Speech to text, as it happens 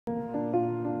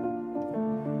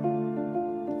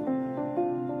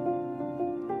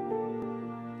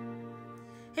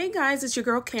Hey guys, it's your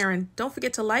girl Karen. Don't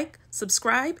forget to like,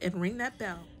 subscribe, and ring that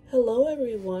bell. Hello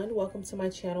everyone, welcome to my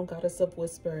channel, Goddess of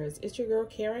Whispers. It's your girl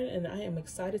Karen, and I am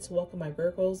excited to welcome my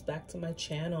Virgos back to my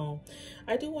channel.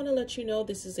 I do want to let you know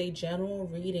this is a general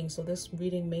reading, so this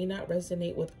reading may not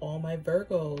resonate with all my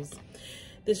Virgos.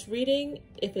 This reading,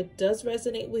 if it does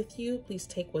resonate with you, please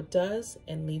take what does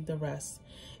and leave the rest.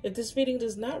 If this reading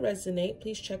does not resonate,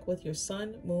 please check with your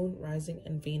sun, moon, rising,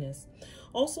 and Venus.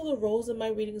 Also, the roles in my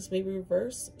readings may be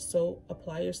reversed, so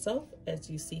apply yourself as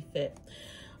you see fit.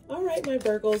 All right, my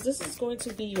Virgos, this is going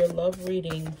to be your love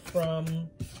reading from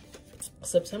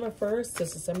September 1st to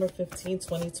December 15th,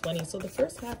 2020. So the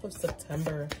first half of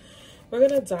September, we're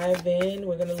going to dive in.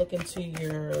 We're going to look into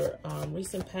your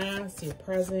recent past, your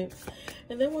present,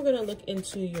 and then we're going to look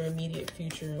into your immediate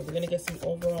future. We're going to get some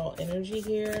overall energy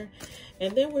here,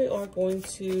 and then we are going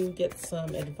to get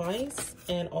some advice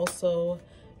and also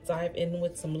dive in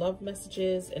with some love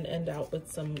messages and end out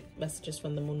with some messages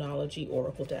from the Moonology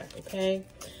Oracle deck, okay?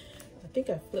 I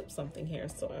think I flipped something here,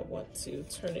 so I want to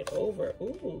turn it over.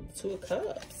 Ooh, Two of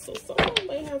Cups. So someone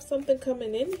may have something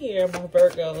coming in here, my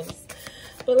Virgos.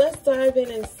 But let's dive in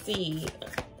and see.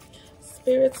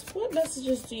 Spirits, what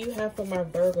messages do you have for my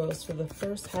Virgos for the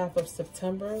first half of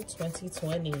September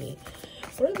 2020?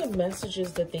 What are the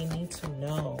messages that they need to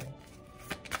know?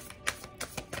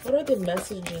 What are the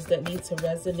messages that need to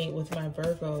resonate with my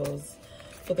Virgos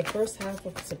for the first half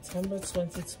of September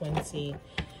 2020?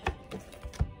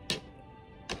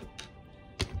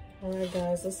 All right,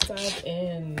 guys, let's dive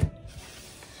in.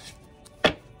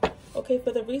 Okay,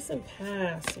 for the recent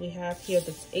past, we have here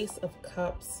the Ace of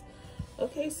Cups.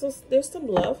 Okay, so there's some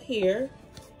love here,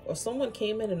 or someone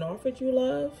came in and offered you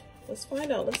love. Let's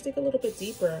find out. Let's dig a little bit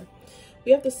deeper.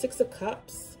 We have the Six of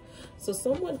Cups. So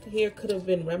someone here could have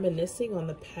been reminiscing on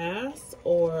the past,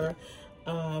 or,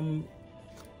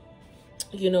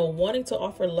 you know, wanting to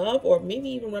offer love, or maybe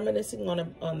even reminiscing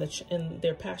in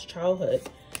their past childhood.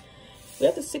 We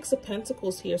have the Six of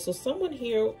Pentacles here. So someone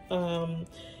here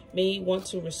may want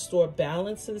to restore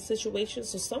balance to the situation.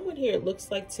 So someone here, it looks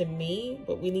like to me,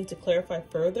 but we need to clarify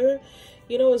further,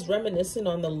 you know, is reminiscing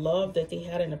on the love that they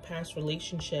had in a past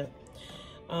relationship.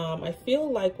 I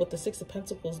feel like with the Six of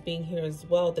Pentacles being here as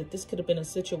well, that this could have been a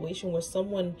situation where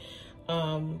someone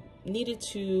needed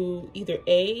to either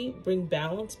A, bring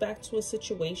balance back to a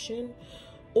situation,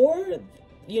 or,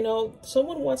 you know,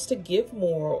 someone wants to give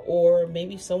more, or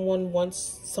maybe someone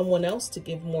wants someone else to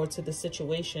give more to the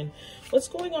situation. What's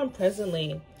going on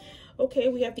presently? Okay,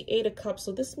 we have the Eight of Cups.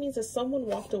 So this means that someone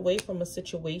walked away from a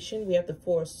situation. We have the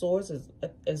Four of Swords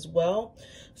as well.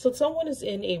 So someone is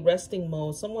in a resting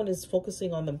mode. Someone is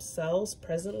focusing on themselves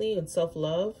presently and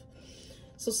self-love.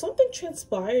 So something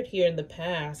transpired here in the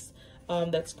past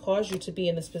that's caused you to be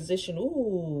in this position.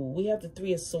 Ooh, we have the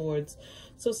Three of Swords.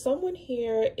 So someone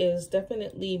here is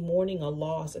definitely mourning a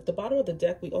loss. At the bottom of the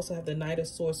deck, we also have the Knight of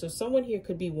Swords. So someone here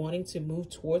could be wanting to move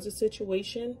towards a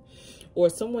situation, or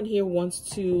someone here wants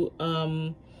to,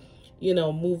 you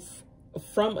know, move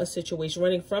from a situation,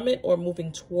 running from it or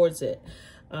moving towards it.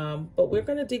 But we're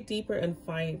going to dig deeper and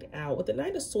find out. With the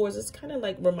Knight of Swords, it's kind of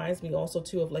like reminds me also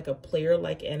too of like a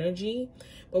player-like energy.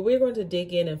 But we're going to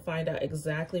dig in and find out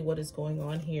exactly what is going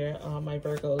on here, my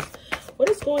Virgos. What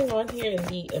is going on here in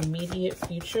the immediate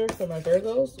future for my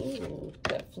Virgos? Ooh,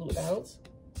 that flew out.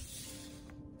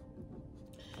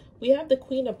 We have the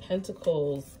Queen of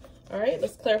Pentacles. All right,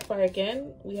 let's clarify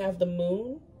again. We have the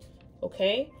Moon,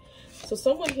 okay? So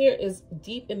someone here is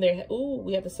deep in their... Ooh,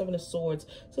 we have the Seven of Swords.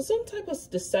 So some type of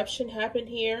deception happened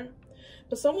here,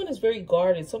 but someone is very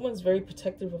guarded. Someone's very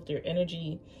protective of their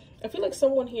energy. I feel like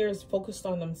someone here is focused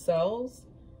on themselves.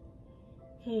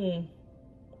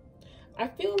 I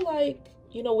feel like,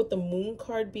 you know, with the Moon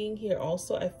card being here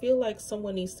also, I feel like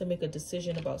someone needs to make a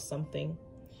decision about something.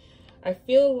 I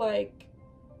feel like,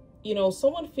 you know,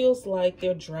 someone feels like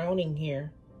they're drowning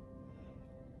here.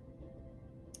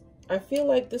 I feel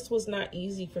like this was not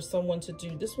easy for someone to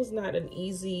do. This was not an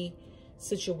easy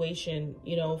situation,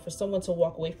 you know, for someone to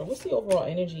walk away from. What's the overall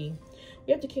energy?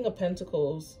 We have the King of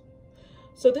Pentacles.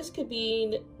 So this could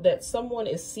mean that someone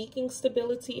is seeking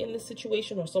stability in this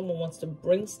situation, or someone wants to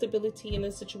bring stability in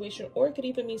this situation, or it could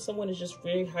even mean someone is just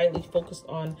very highly focused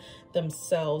on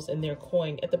themselves and their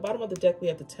coin. At the bottom of the deck, we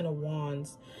have the Ten of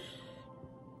Wands.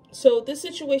 So this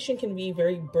situation can be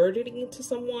very burdening to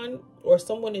someone, or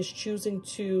someone is choosing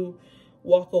to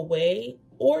walk away,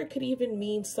 or it could even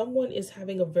mean someone is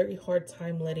having a very hard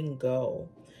time letting go.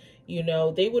 You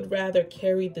know, they would rather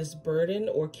carry this burden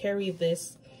or carry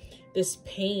this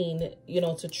pain, you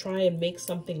know, to try and make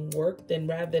something work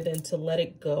rather than to let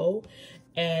it go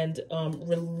and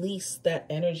release that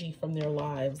energy from their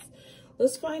lives.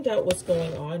 Let's find out what's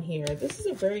going on here. This is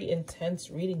a very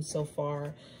intense reading so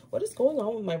far. What is going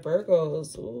on with my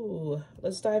Virgos? Ooh,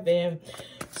 let's dive in.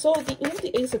 So we have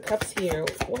the Ace of Cups here.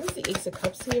 What is the Ace of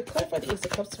Cups here? Clarify the Ace of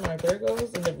Cups for my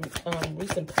Virgos in the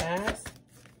recent past.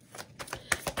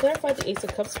 Clarify the Ace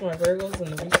of Cups for my Virgos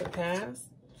in the recent past.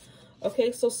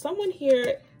 Okay, so someone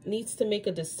here needs to make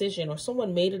a decision, or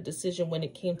someone made a decision when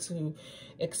it came to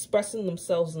expressing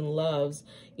themselves in loves.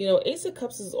 You know, Ace of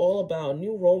Cups is all about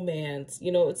new romance.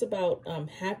 You know, it's about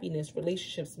happiness,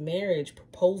 relationships, marriage,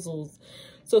 proposals.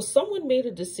 So someone made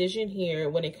a decision here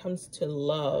when it comes to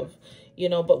love, you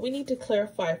know, but we need to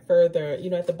clarify further.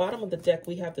 You know, at the bottom of the deck,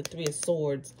 we have the Three of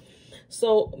Swords.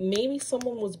 So maybe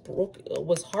someone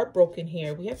was heartbroken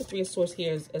here. We have the Three of Swords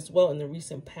here as well in the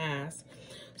recent past.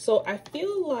 So I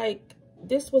feel like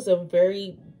this was a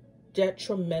very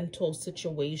detrimental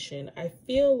situation. I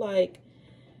feel like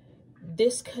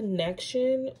this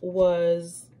connection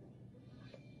was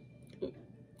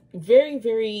very,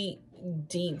 very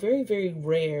deep, very, very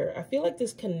rare. I feel like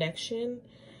this connection,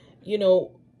 you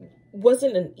know,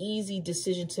 wasn't an easy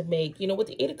decision to make. You know, with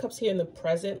the Eight of Cups here in the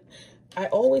present, I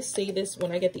always say this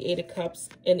when I get the Eight of Cups,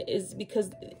 and it's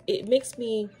because it makes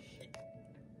me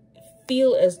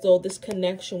feel as though this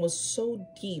connection was so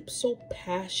deep, so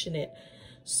passionate,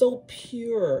 so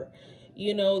pure,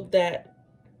 you know, that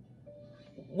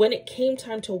when it came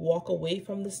time to walk away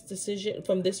from this decision,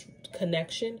 from this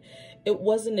connection, it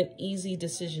wasn't an easy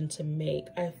decision to make.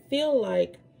 I feel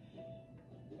like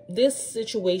this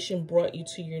situation brought you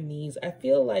to your knees. I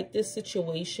feel like this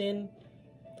situation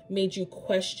made you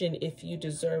question if you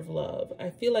deserve love. I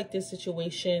feel like this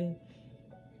situation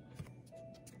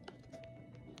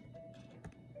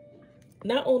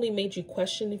not only made you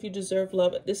question if you deserve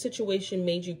love, this situation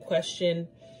made you question,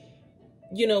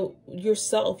 you know,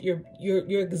 yourself, your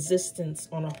existence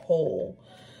on a whole.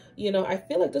 You know, I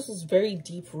feel like this was very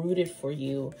deep rooted for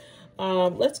you.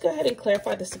 Let's go ahead and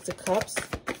clarify the Six of Cups.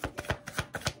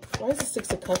 Why is the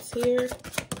Six of Cups here?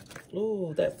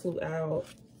 Ooh, that flew out.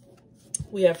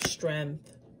 We have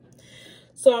strength.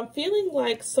 So I'm feeling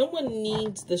like someone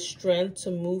needs the strength to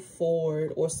move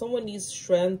forward, or someone needs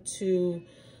strength to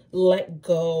let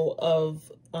go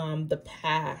of the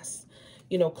past.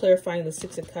 You know, clarifying the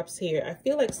Six of Cups here. I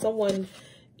feel like someone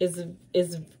is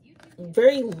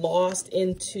very lost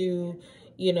into,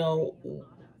 you know,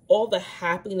 all the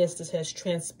happiness that has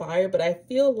transpired, but I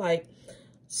feel like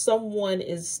someone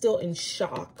is still in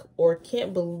shock or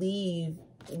can't believe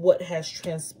what has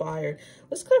transpired.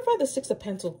 Let's clarify the Six of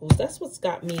Pentacles. That's what's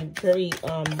got me very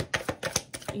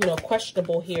you know,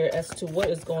 questionable here as to what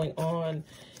is going on.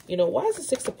 You know, why is the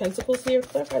Six of Pentacles here?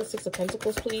 Clarify the Six of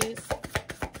Pentacles, please.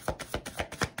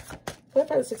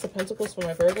 Clarify the Six of Pentacles for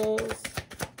my Virgos.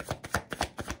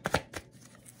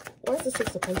 Why is the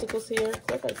Six of Pentacles here?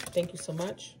 Clarify. Thank you so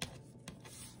much.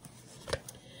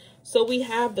 So we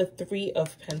have the Three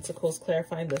of Pentacles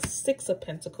clarifying the Six of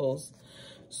Pentacles.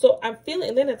 So I'm feeling,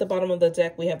 and then at the bottom of the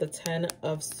deck, we have the Ten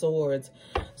of Swords.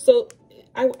 So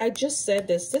I just said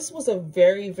this. This was a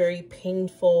very, very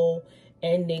painful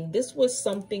ending. This was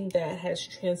something that has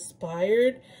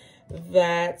transpired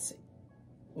that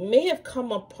may have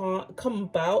come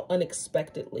about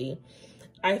unexpectedly.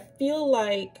 I feel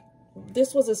like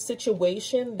this was a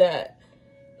situation that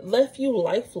left you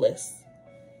lifeless.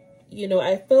 You know,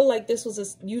 I feel like this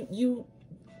was you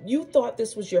thought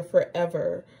this was your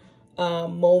forever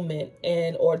moment,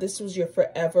 or this was your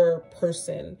forever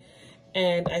person,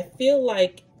 and I feel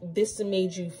like this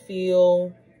made you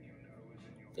feel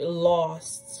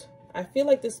lost. I feel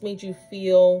like this made you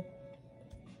feel,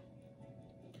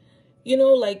 you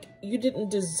know, like you didn't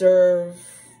deserve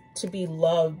to be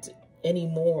loved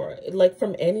anymore, like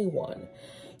from anyone.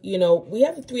 You know, we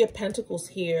have the Three of Pentacles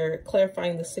here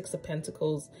clarifying the Six of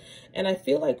Pentacles, and I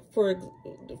feel like for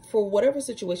whatever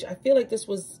situation, I feel like this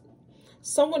was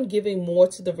someone giving more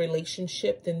to the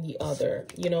relationship than the other.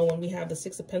 You know, when we have the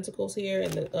Six of Pentacles here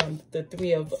and the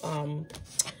Three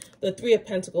of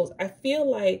Pentacles, I feel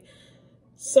like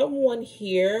someone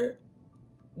here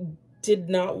did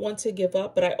not want to give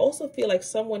up, but I also feel like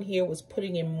someone here was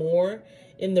putting in more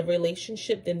in the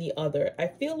relationship than the other. I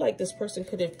feel like this person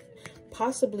could have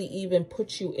possibly even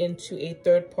put you into a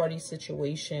third-party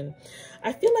situation.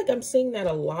 I feel like I'm seeing that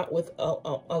a lot with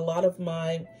a lot of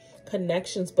my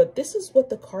connections, but this is what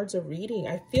the cards are reading.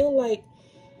 I feel like,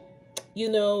 you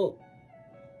know,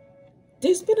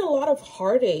 there's been a lot of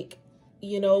heartache.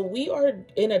 You know, we are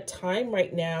in a time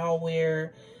right now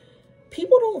where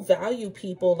people don't value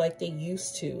people like they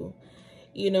used to.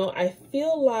 You know, I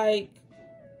feel like,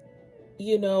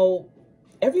 you know,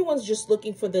 everyone's just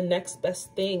looking for the next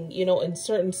best thing, you know, in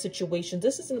certain situations.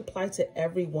 This doesn't apply to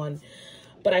everyone,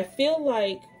 but I feel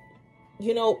like,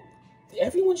 you know,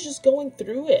 everyone's just going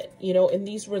through it, you know, in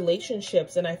these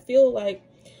relationships. And I feel like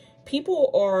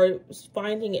people are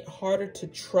finding it harder to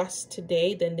trust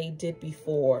today than they did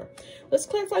before. Let's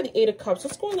clarify the Eight of Cups.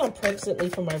 What's going on presently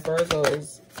for my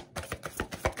Virgos?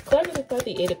 Clarify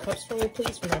the Eight of Cups for me,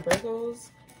 please, for my Virgos.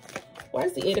 Why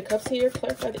is the Eight of Cups here?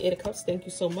 Clarify the Eight of Cups. Thank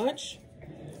you so much.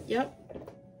 Yep.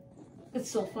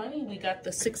 It's so funny. We got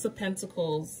the Six of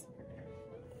Pentacles.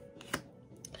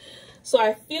 So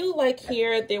I feel like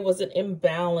here there was an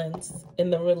imbalance in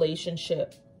the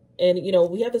relationship. And, you know,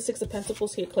 we have the Six of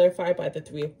Pentacles here clarified by the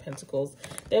Three of Pentacles.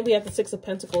 Then we have the Six of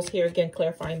Pentacles here, again,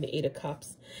 clarifying the Eight of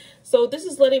Cups. So this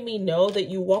is letting me know that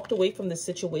you walked away from this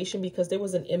situation because there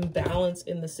was an imbalance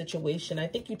in the situation. I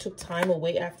think you took time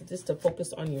away after this to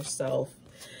focus on yourself.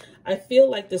 I feel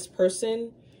like this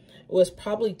person was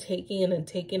probably taking and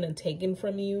taking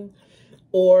from you,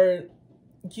 or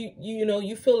you know,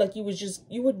 you feel like you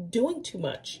were doing too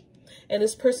much. And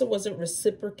this person wasn't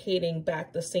reciprocating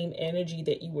back the same energy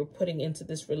that you were putting into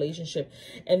this relationship.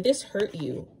 And this hurt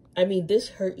you. I mean, this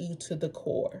hurt you to the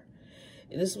core.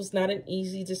 This was not an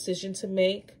easy decision to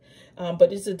make,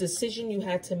 but it's a decision you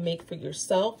had to make for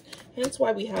yourself. Hence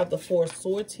why we have the Four of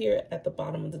Swords here at the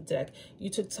bottom of the deck. You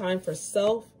took time for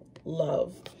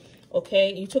self-love.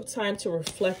 Okay, you took time to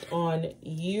reflect on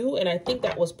you, and I think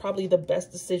that was probably the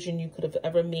best decision you could have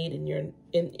ever made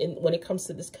when it comes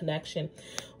to this connection.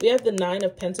 We have the Nine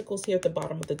of Pentacles here at the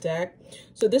bottom of the deck.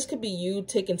 So this could be you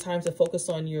taking time to focus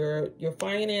on your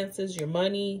finances, your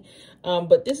money,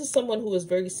 but this is someone who is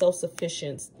very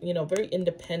self-sufficient, you know, very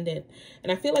independent.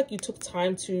 And I feel like you took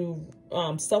time to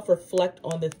self-reflect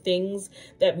on the things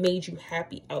that made you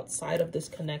happy outside of this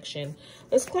connection.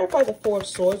 Let's clarify the Four of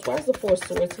Swords. Why is the Four of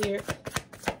Swords here?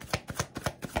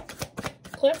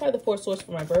 Clarify the Four of Swords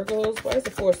for my Virgos. Why is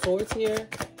the Four of Swords here?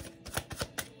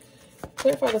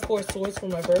 Clarify the Four of Swords for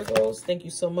my Virgos. Thank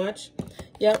you so much.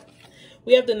 Yep.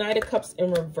 We have the Knight of Cups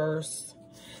in reverse.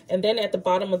 And then at the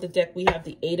bottom of the deck, we have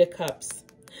the Eight of Cups.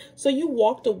 So you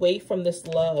walked away from this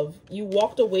love. You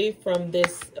walked away from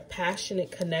this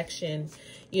passionate connection,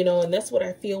 you know, and that's what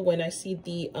I feel when I see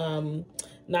the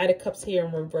Knight of Cups here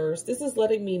in reverse. This is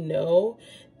letting me know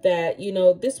that, you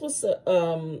know, this was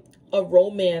a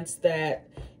romance that,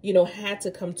 you know, had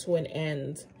to come to an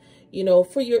end, you know,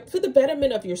 for the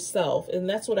betterment of yourself. And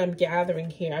that's what I'm gathering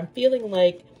here. I'm feeling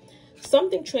like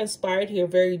something transpired here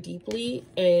very deeply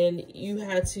and you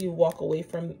had to walk away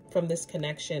from this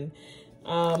connection.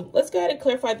 Let's go ahead and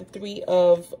clarify the Three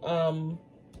of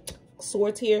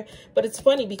Swords here. But it's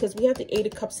funny because we have the Eight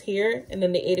of Cups here and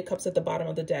then the Eight of Cups at the bottom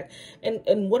of the deck.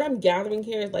 And what I'm gathering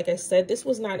here, like I said, this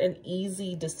was not an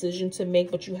easy decision to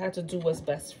make, but you had to do what's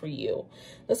best for you.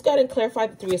 Let's go ahead and clarify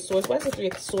the Three of Swords. Why is the Three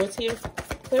of Swords here?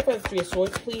 Clarify the Three of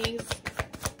Swords, please.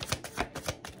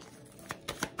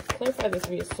 Clarify the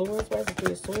Three of Swords. Why is the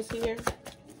Three of Swords here?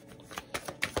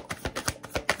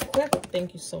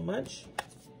 Thank you so much.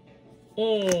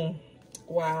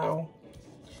 Wow.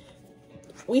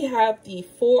 We have the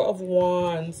Four of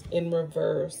Wands in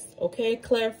reverse, okay?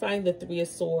 Clarifying the Three of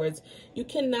Swords. You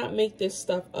cannot make this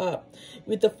stuff up.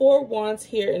 With the Four of Wands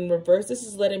here in reverse, this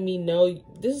is letting me know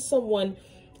this is someone,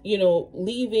 you know,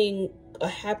 leaving a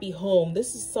happy home.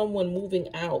 This is someone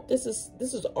moving out. This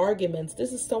is arguments.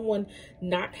 This is someone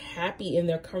not happy in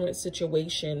their current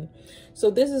situation.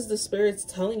 So this is the spirits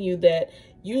telling you that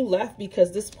you left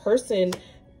because this person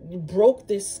broke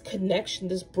this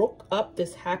connection, broke up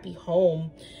this happy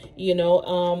home, you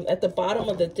know. At the bottom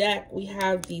of the deck, we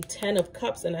have the Ten of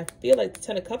Cups, and I feel like the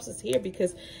Ten of Cups is here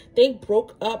because they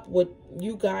broke up what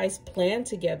you guys planned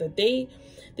together.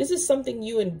 This is something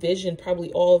you envisioned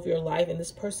probably all of your life, and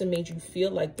this person made you feel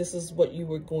like this is what you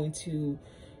were going to,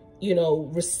 you know,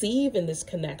 receive in this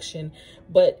connection.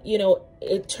 But, you know,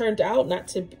 it turned out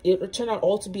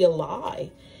all to be a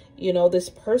lie. You know, this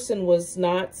person was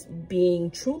not being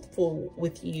truthful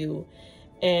with you,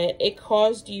 and it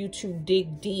caused you to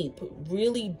dig deep,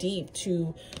 really deep,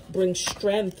 to bring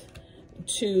strength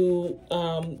to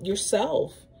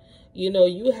yourself. You know,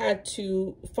 you had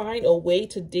to find a way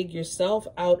to dig yourself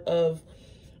out of,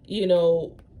 you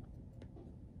know,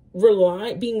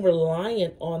 being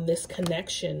reliant on this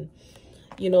connection.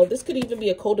 You know, this could even be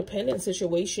a codependent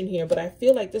situation here, but I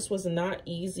feel like this was not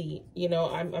easy. You know,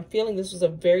 I'm feeling this was a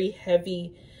very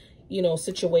heavy, you know,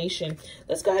 situation.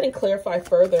 Let's go ahead and clarify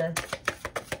further.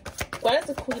 Why is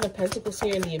the Queen of Pentacles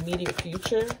here in the immediate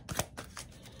future?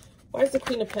 Why is the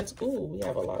Queen of Pentacles? Ooh, we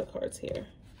have a lot of cards here.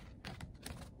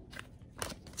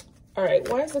 All right,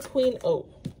 why is the Queen? Oh,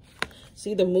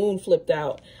 see, the Moon flipped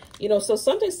out. You know, so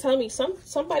something's telling me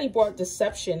somebody brought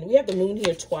deception. We have the moon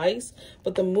here twice,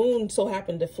 but the moon so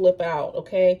happened to flip out,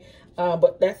 okay?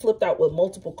 But that flipped out with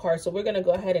multiple cards. So we're going to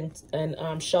go ahead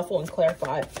and shuffle and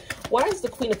clarify. Why is the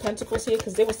Queen of Pentacles here?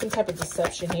 Because there was some type of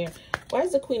deception here. Why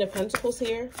is the Queen of Pentacles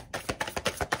here?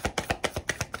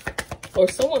 Or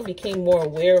someone became more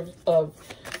aware of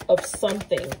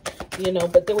something, you know,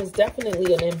 but there was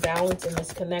definitely an imbalance in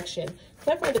this connection.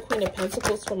 Clarify the Queen of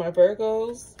Pentacles for my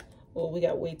Virgos. Well, we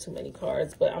got way too many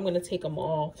cards, but I'm going to take them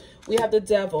all. We have the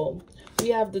Devil. We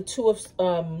have the Two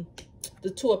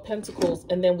of Pentacles,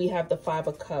 and then we have the Five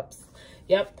of Cups.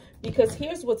 Yep, because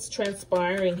here's what's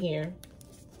transpiring here.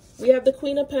 We have the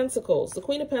Queen of Pentacles. The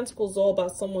Queen of Pentacles is all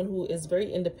about someone who is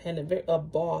very independent, a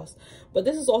boss. But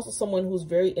this is also someone who's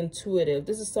very intuitive.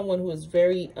 This is someone who is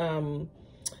very,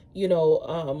 you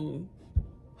know,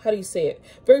 how do you say it?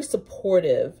 Very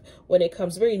supportive when it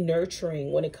comes, very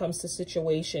nurturing when it comes to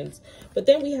situations. But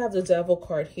then we have the Devil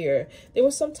card here. There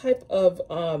was some type of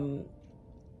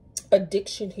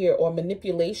addiction here or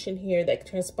manipulation here that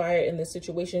transpired in this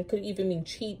situation. Could even mean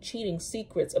cheating,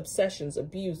 secrets, obsessions,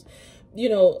 abuse, you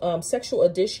know, sexual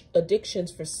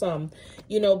addictions for some,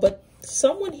 you know, but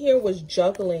someone here was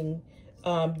juggling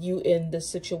you in this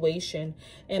situation.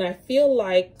 And I feel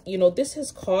like, you know, this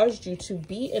has caused you to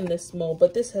be in this mode,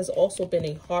 but this has also been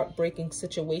a heartbreaking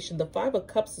situation. The Five of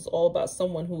Cups is all about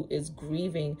someone who is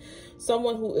grieving,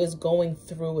 someone who is going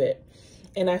through it.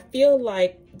 And I feel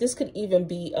like this could even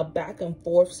be a back and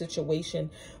forth situation,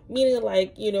 meaning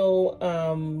like, you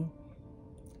know,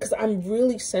 because I'm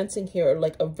really sensing here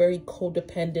like a very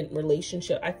codependent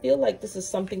relationship. I feel like this is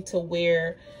something to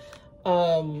where,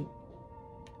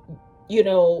 you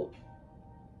know,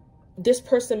 this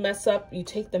person mess up, you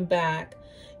take them back.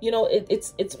 You know,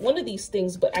 it's one of these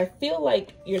things, but I feel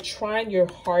like you're trying your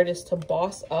hardest to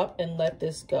boss up and let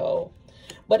this go.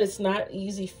 But it's not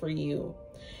easy for you.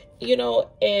 You know,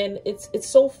 and it's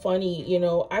so funny, you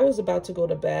know, I was about to go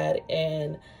to bed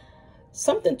and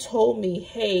something told me,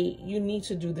 hey, you need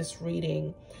to do this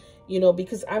reading, you know,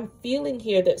 because I'm feeling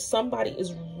here that somebody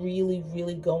is really,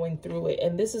 really going through it.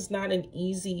 And this is not an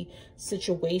easy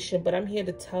situation, but I'm here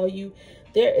to tell you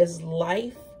there is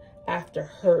life after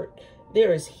hurt.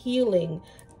 There is healing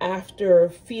after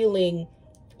feeling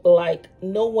like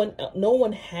no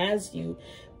one has you.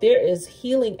 There is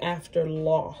healing after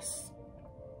loss.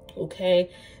 Okay,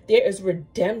 there is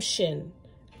redemption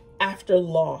after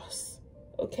loss.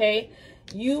 Okay,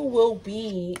 you will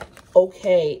be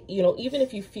okay. You know, even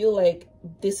if you feel like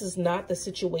this is not the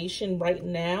situation right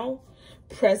now,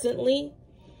 presently,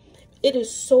 it is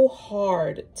so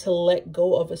hard to let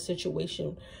go of a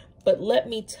situation. But let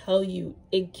me tell you,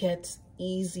 it gets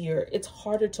easier. It's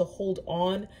harder to hold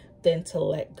on than to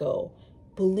let go.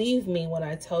 Believe me when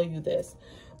I tell you this.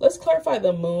 Let's clarify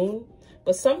the moon.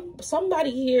 But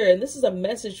somebody here, and this is a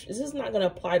message, this is not going to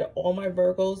apply to all my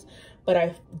Virgos, but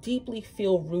I deeply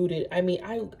feel rooted. I mean,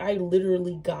 I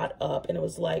literally got up and it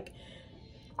was like,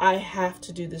 I have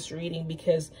to do this reading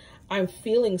because I'm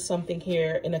feeling something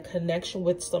here in a connection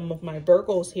with some of my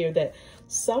Virgos here that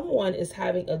someone is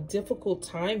having a difficult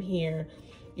time here,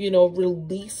 you know,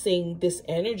 releasing this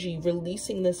energy,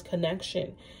 releasing this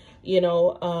connection. You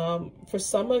know, for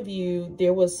some of you,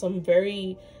 there was some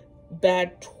very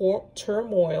bad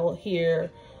turmoil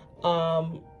here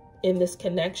in this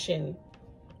connection,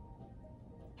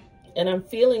 and I'm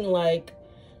feeling like,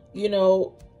 you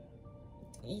know,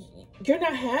 you're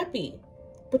not happy,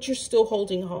 but you're still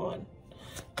holding on.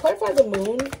 Clarify the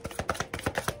moon.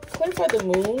 Clarify the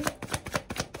moon.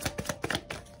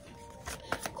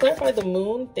 Clarify the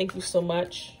moon. Thank you so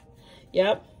much.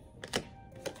 Yep.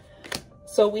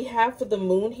 So we have for the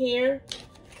moon here,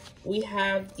 we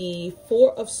have the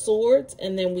Four of Swords,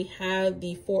 and then we have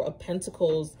the Four of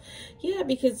Pentacles. Yeah,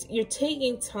 because you're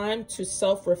taking time to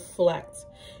self-reflect.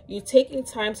 You're taking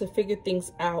time to figure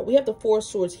things out. We have the Four of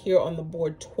Swords here on the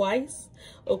board twice,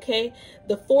 okay?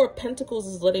 The Four of Pentacles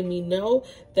is letting me know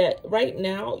that right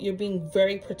now you're being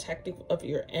very protective of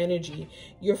your energy.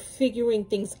 You're figuring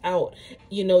things out.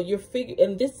 You know,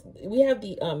 and this, we have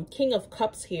the King of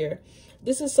Cups here.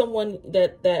 This is someone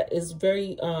that is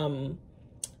very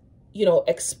you know,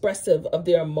 expressive of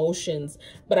their emotions,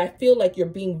 but I feel like you're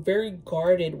being very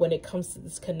guarded when it comes to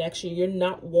this connection. You're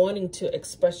not wanting to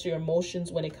express your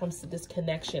emotions when it comes to this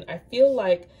connection. I feel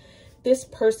like this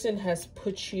person has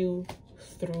put you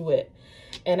through it.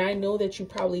 And I know that you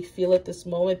probably feel at this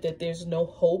moment that there's no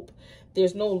hope.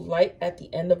 There's no light at the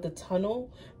end of the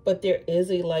tunnel, but there is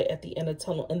a light at the end of the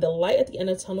tunnel. And the light at the end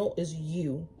of the tunnel is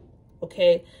you,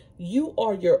 okay? You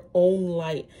are your own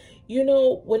light. You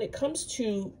know, when it comes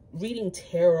to reading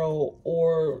tarot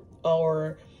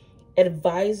or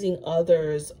advising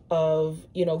others of,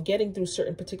 you know, getting through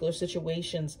certain particular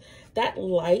situations, that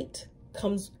light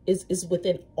is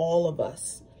within all of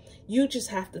us. You just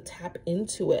have to tap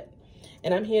into it.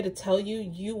 And I'm here to tell you,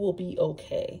 you will be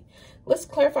okay. Let's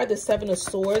clarify the Seven of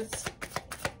Swords.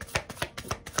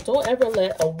 Don't ever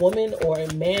let a woman or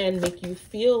a man make you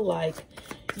feel like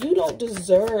you don't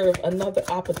deserve another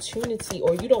opportunity,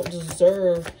 or you don't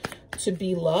deserve to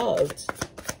be loved.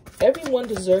 Everyone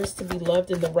deserves to be loved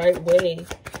in the right way.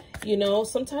 You know,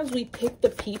 sometimes we pick the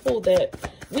people that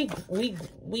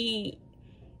we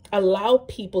allow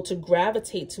people to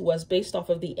gravitate to us based off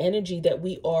of the energy that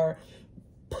we are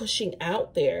pushing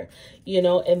out there, you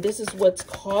know, and this is what's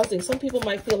causing. Some people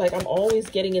might feel like I'm always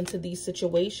getting into these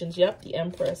situations. Yep, the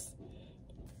Empress.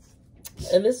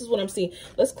 And this is what I'm seeing.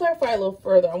 Let's clarify a little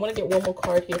further. I want to get one more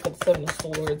card here for the Seven of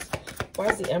Swords. Why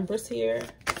is the Empress here?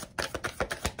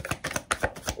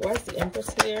 Why is the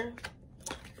Empress here?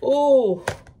 Oh,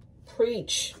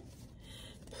 preach.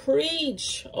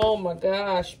 Preach. Oh my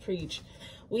gosh, preach.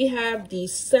 We have the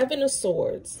Seven of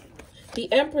Swords. The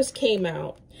Empress came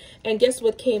out. And guess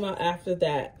what came out after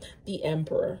that? The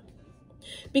Emperor.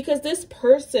 Because this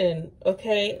person,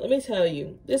 okay, let me tell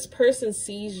you, this person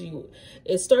sees you,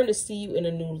 is starting to see you in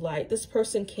a new light. This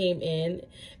person came in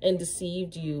and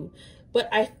deceived you. But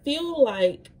I feel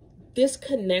like this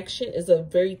connection is a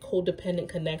very codependent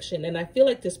connection. And I feel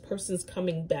like this person's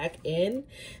coming back in.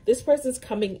 This person's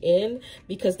coming in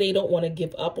because they don't want to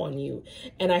give up on you.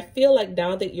 And I feel like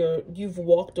now that you've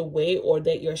walked away, or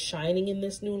that you're shining in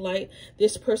this new light,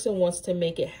 this person wants to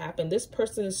make it happen. This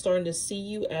person is starting to see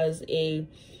you as a,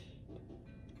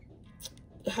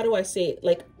 how do I say it?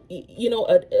 Like, you know,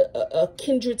 a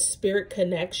kindred spirit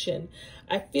connection.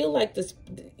 I feel like this,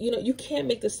 you know, you can't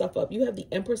make this stuff up. You have the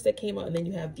Empress that came out, and then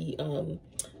you have the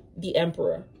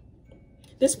Emperor.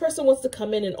 This person wants to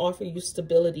come in and offer you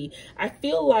stability. I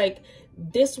feel like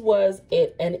this was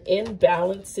an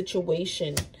imbalanced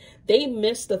situation. They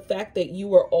missed the fact that you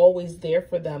were always there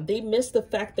for them. They missed the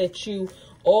fact that you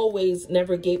always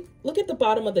never gave. Look at the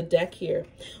bottom of the deck here.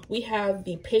 We have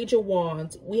the Page of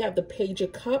Wands, we have the Page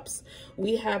of Cups,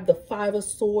 we have the Five of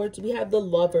Swords, we have the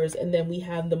Lovers, and then we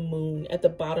have the Moon at the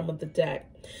bottom of the deck.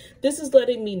 This is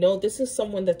letting me know this is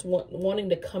someone that's wanting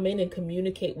to come in and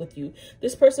communicate with you.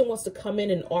 This person wants to come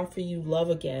in and offer you love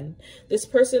again. This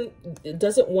person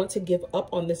doesn't want to give up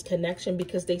on this connection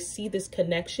because they see this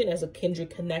connection as a kindred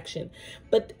connection.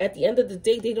 But at the end of the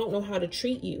day, they don't know how to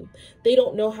treat you. They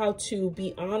don't know how to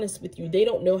be honest with you. They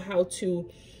don't know how to,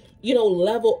 you know,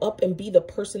 level up and be the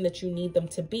person that you need them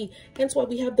to be. Hence why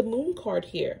we have the Moon card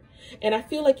here. And I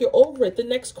feel like you're over it. The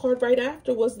next card right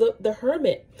after was the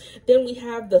Hermit. Then we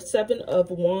have the Seven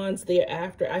of Wands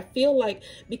thereafter. I feel like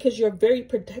because you're very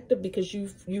protective, because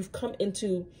you've come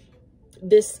into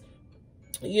this,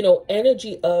 you know,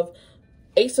 energy of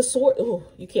Ace of Swords. Oh,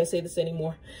 you can't say this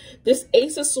anymore. This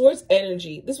Ace of Swords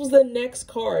energy. This was the next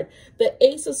card. The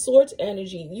Ace of Swords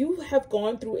energy. You have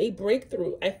gone through a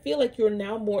breakthrough. I feel like you're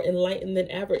now more enlightened than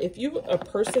ever. If you're a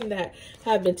person that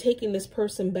have been taking this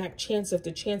person back chance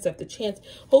after chance after chance,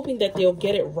 hoping that they'll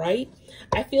get it right,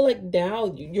 I feel like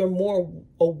now you're more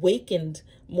awakened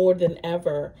more than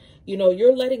ever. You know,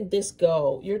 you're letting this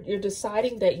go. You're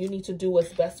deciding that you need to do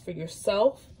what's best for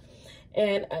yourself.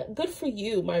 And good for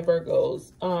you, my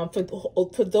Virgos.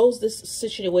 For those this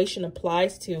situation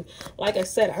applies to, like I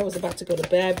said, I was about to go to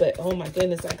bed, but oh my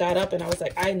goodness, I got up and I was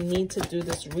like, I need to do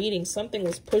this reading. Something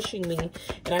was pushing me,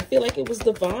 and I feel like it was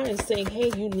divine saying,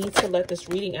 hey, you need to let this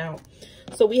reading out.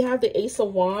 So we have the Ace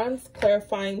of Wands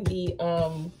clarifying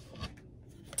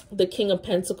the King of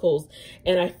Pentacles.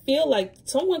 And I feel like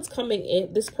someone's coming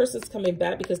in, this person's coming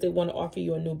back because they want to offer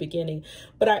you a new beginning.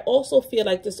 But I also feel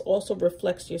like this also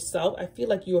reflects yourself. I feel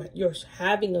like you're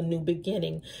having a new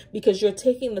beginning because you're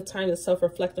taking the time to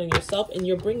self-reflect on yourself, and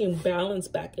you're bringing balance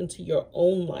back into your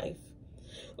own life.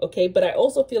 Okay, but I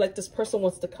also feel like this person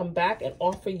wants to come back and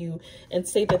offer you and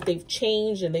say that they've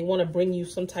changed, and they want to bring you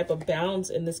some type of balance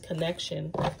in this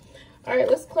connection. All right,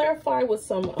 let's clarify with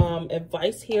some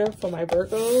advice here for my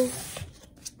Virgos.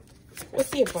 What's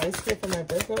the advice here for my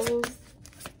Virgos?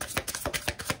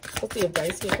 What's the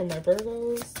advice here for my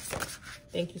Virgos?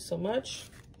 Thank you so much.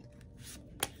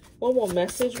 One more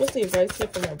message. What's the advice here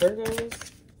for my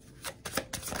Virgos?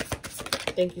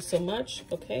 Thank you so much.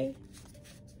 Okay.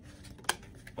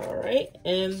 All right.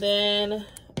 And then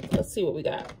let's see what we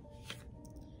got.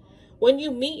 When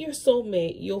you meet your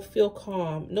soulmate, you'll feel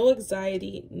calm, no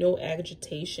anxiety, no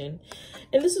agitation.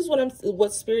 And this is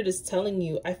what Spirit is telling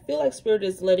you. I feel like Spirit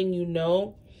is letting you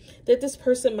know that this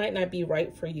person might not be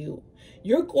right for you.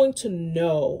 you're going to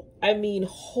know, I mean,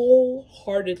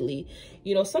 wholeheartedly.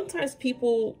 You know, sometimes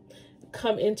people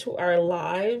come into our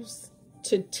lives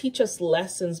to teach us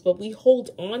lessons, but we hold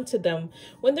on to them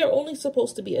when they're only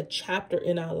supposed to be a chapter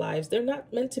in our lives. They're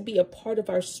not meant to be a part of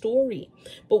our story,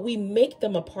 but we make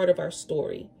them a part of our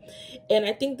story. And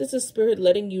I think this is Spirit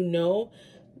letting you know,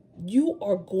 you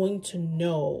are going to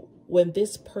know when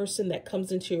this person that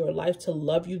comes into your life to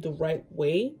love you the right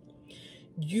way,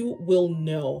 you will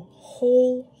know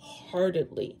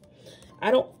wholeheartedly. I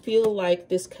don't feel like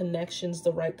this connection's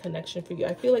the right connection for you.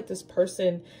 I feel like this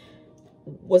person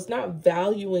was not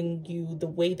valuing you the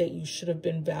way that you should have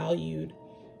been valued.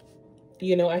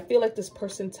 You know, I feel like this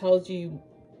person tells you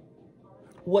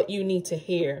what you need to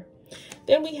hear.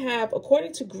 Then we have,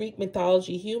 according to Greek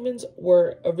mythology, humans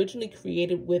were originally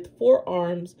created with 4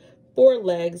 arms, 4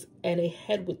 legs, and a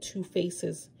head with 2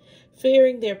 faces.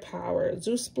 Fearing their power,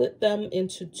 Zeus split them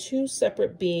into 2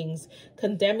 separate beings,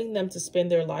 condemning them to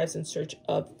spend their lives in search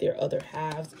of their other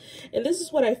halves. And this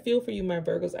is what I feel for you, my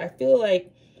Virgos. I feel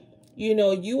like, you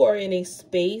know, you are in a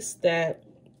space that,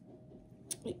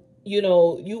 you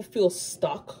know, you feel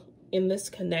stuck in this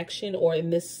connection or in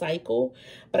this cycle,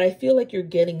 but I feel like you're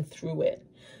getting through it.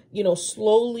 You know,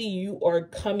 slowly you are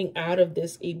coming out of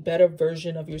this a better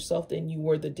version of yourself than you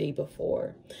were the day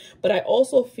before. But I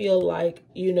also feel like,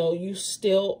 you know, you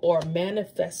still are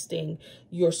manifesting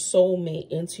your soulmate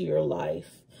into your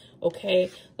life.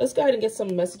 Okay, let's go ahead and get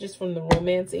some messages from the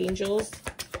romance angels.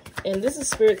 And this is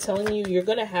Spirit telling you you're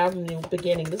going to have a new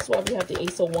beginning. This is why we have the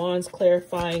Ace of Wands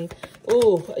clarifying.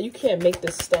 Oh, you can't make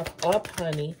this stuff up,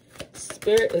 honey.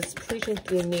 Spirit is preaching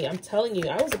through me. I'm telling you,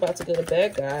 I was about to go to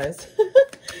bed, guys.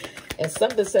 And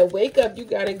something said, wake up. You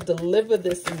got to deliver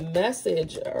this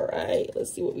message. All right,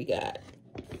 let's see what we got.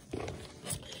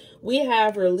 We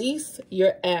have release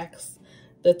your ex.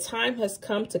 The time has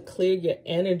come to clear your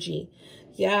energy.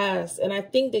 Yes, and I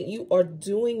think that you are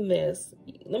doing this.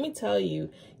 Let me tell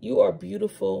you, you are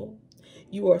beautiful.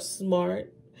 You are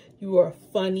smart. You are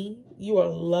funny. You are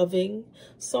loving.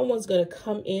 Someone's going to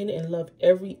come in and love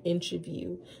every inch of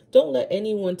you. Don't let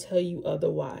anyone tell you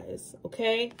otherwise,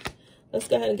 okay? Let's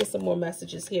go ahead and get some more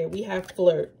messages here. We have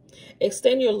flirt.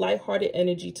 Extend your lighthearted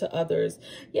energy to others.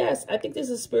 Yes, I think this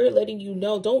is Spirit letting you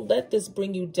know, don't let this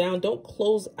bring you down. Don't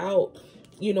close out,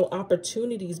 you know,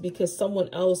 opportunities because someone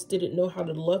else didn't know how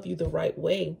to love you the right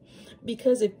way.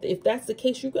 Because if that's the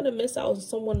case, you're going to miss out on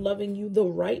someone loving you the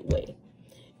right way.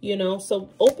 You know,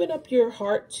 so open up your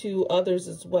heart to others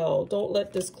as well. Don't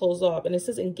let this close off. And it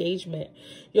says engagement.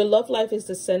 Your love life is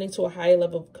descending to a higher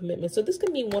level of commitment. So this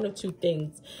could mean one of 2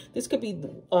 things. This could be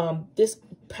this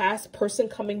past person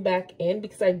coming back in,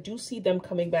 because I do see them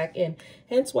coming back in.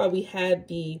 Hence why we had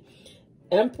the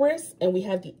Empress and we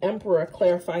have the Emperor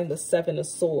clarifying the 7 of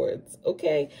Swords.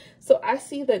 Okay, so I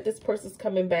see that this person's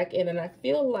coming back in, and I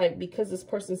feel like because this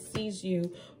person sees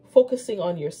you focusing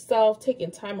on yourself,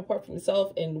 taking time apart from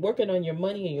yourself and working on your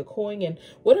money and your coin and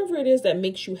whatever it is that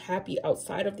makes you happy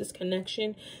outside of this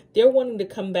connection, they're wanting to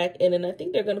come back in. And I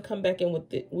think they're going to come back in with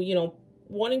the, you know,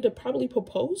 wanting to probably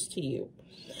propose to you.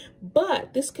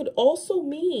 But this could also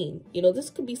mean, you know, this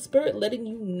could be Spirit letting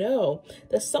you know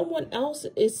that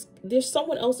there's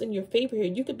someone else in your favor here.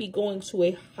 You could be going to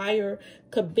a higher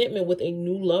commitment with a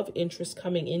new love interest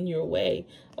coming in your way.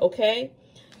 Okay.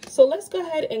 So let's go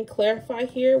ahead and clarify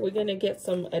here. We're going to get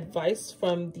some advice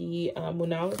from the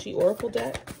Moonology Oracle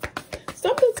deck.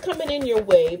 Something's coming in your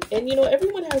way, and you know,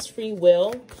 everyone has free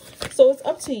will. So it's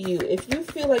up to you. If you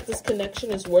feel like this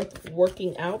connection is worth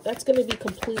working out, that's going to be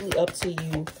completely up to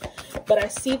you. But I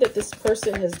see that this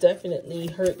person has definitely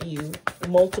hurt you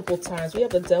multiple times. We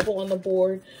have the Devil on the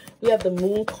board. We have the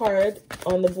Moon card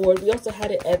on the board. We also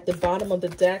had it at the bottom of the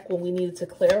deck when we needed to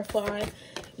clarify.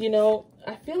 You know,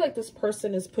 I feel like this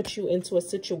person has put you into a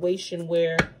situation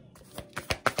where,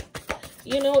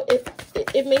 you know,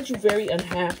 it made you very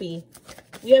unhappy.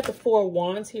 We have the 4 of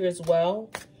Wands here as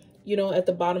well, you know, at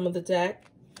the bottom of the deck.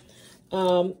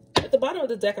 At the bottom of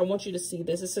the deck, I want you to see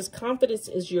this. It says, confidence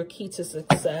is your key to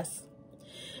success.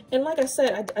 And like I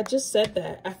said, I just said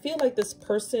that. I feel like this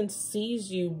person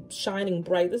sees you shining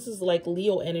bright. This is like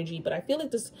Leo energy, but I feel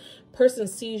like this person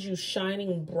sees you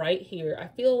shining bright here. I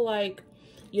feel like,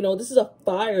 you know, this is a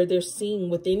fire they're seeing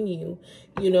within you,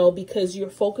 you know, because you're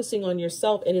focusing on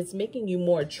yourself, and it's making you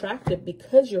more attractive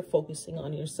because you're focusing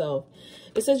on yourself.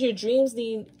 It says your dreams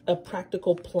need a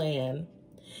practical plan.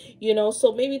 You know,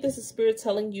 so maybe this is Spirit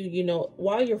telling you, you know,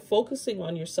 while you're focusing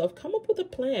on yourself, come up with a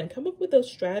plan, come up with a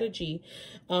strategy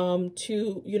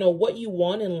to, you know, what you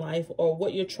want in life or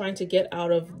what you're trying to get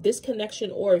out of this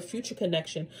connection or a future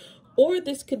connection. Or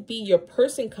this could be your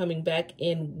person coming back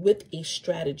in with a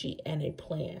strategy and a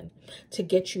plan to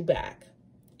get you back,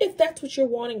 if that's what you're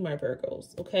wanting, my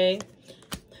Virgos, okay?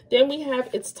 Then we have,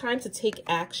 it's time to take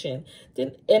action.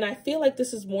 And I feel like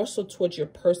this is more so towards your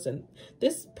person.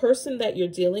 This person that you're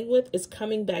dealing with is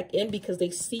coming back in because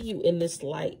they see you in this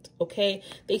light, okay?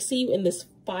 They see you in this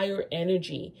fire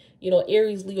energy, you know,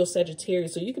 Aries, Leo,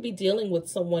 Sagittarius. So you could be dealing with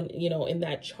someone, you know, in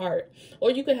that chart,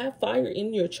 or you could have fire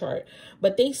in your chart,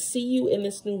 but they see you in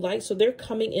this new light. So they're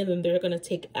coming in and they're going to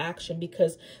take action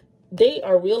because they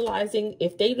are realizing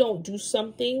if they don't do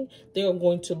something, they're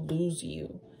going to lose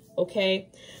you, okay?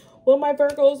 Well, my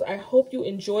Virgos, I hope you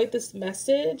enjoyed this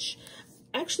message.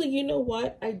 Actually, you know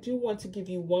what? I do want to give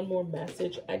you one more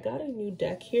message. I got a new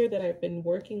deck here that I've been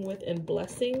working with and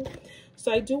blessing.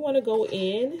 So I do want to go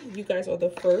in. You guys are the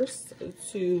first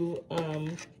to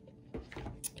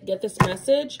get this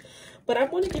message. But I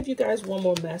want to give you guys one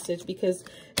more message because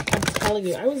I'm telling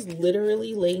you, I was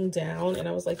literally laying down and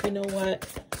I was like, you know what?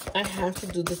 I have to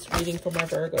do this reading for my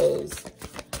Virgos.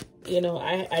 You know,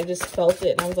 I just felt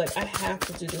it and I was like, I have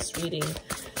to do this reading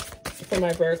for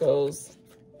my Virgos.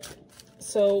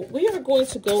 So we are going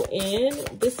to go in.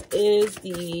 This is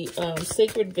the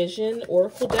Sacred Vision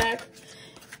Oracle deck,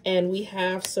 and we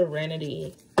have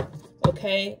Serenity,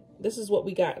 okay? This is what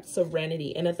we got,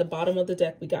 Serenity. And at the bottom of the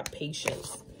deck, we got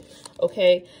Patience,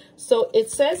 okay? So it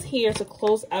says here to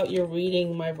close out your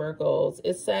reading, my Virgos,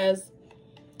 it says,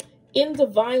 in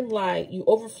divine light, you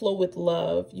overflow with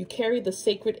love. You carry the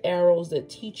sacred arrows that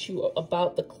teach you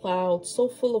about the clouds, so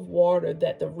full of water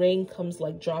that the rain comes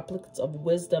like droplets of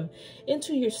wisdom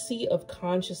into your sea of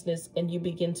consciousness, and you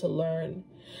begin to learn.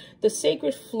 The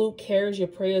sacred flute carries your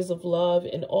prayers of love,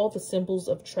 and all the symbols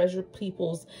of treasured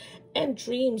peoples and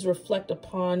dreams reflect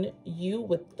upon you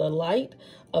with the light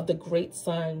of the great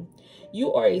sun.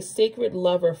 You are a sacred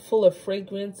lover full of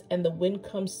fragrance, and the wind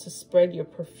comes to spread your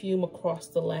perfume across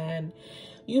the land.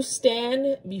 You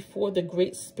stand before the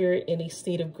Great Spirit in a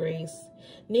state of grace.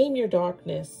 Name your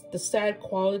darkness, the sad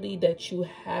quality that you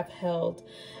have held,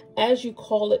 as you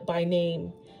call it by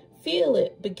name. Feel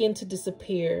it begin to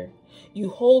disappear. You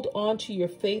hold on to your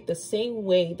faith the same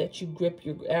way that you grip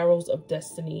your arrows of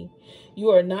destiny.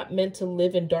 You are not meant to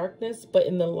live in darkness, but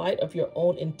in the light of your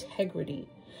own integrity.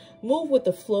 Move with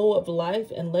the flow of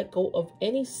life and let go of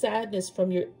any sadness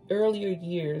from your earlier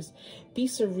years. Be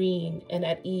serene and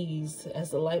at ease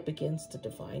as the light begins to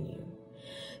define you.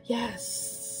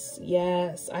 Yes,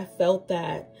 yes, I felt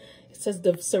that. It says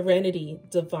the Serenity,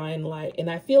 divine light.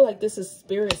 And I feel like this is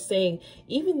Spirit saying,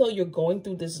 even though you're going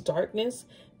through this darkness,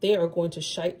 they are going to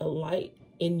shine a light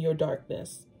in your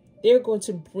darkness. They're going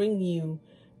to bring you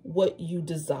what you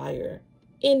desire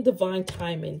in divine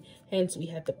timing. Hence, we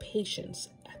have the Patience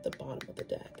at the bottom of the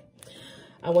deck.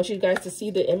 I want you guys to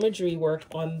see the imagery work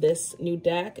on this new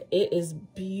deck. It is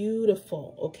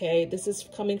beautiful, okay? This is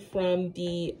coming from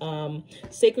the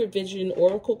Sacred Vision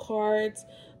Oracle cards.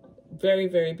 Very,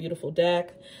 very beautiful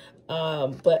deck.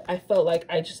 But I felt like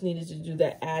I just needed to do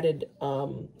that added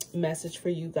message for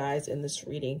you guys in this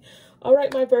reading. All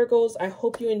right, my Virgos, I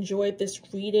hope you enjoyed this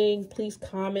reading. Please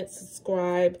comment,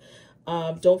 subscribe.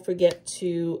 Don't forget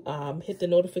to hit the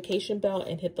notification bell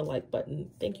and hit the like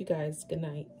button. Thank you guys. Good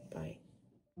night. Bye.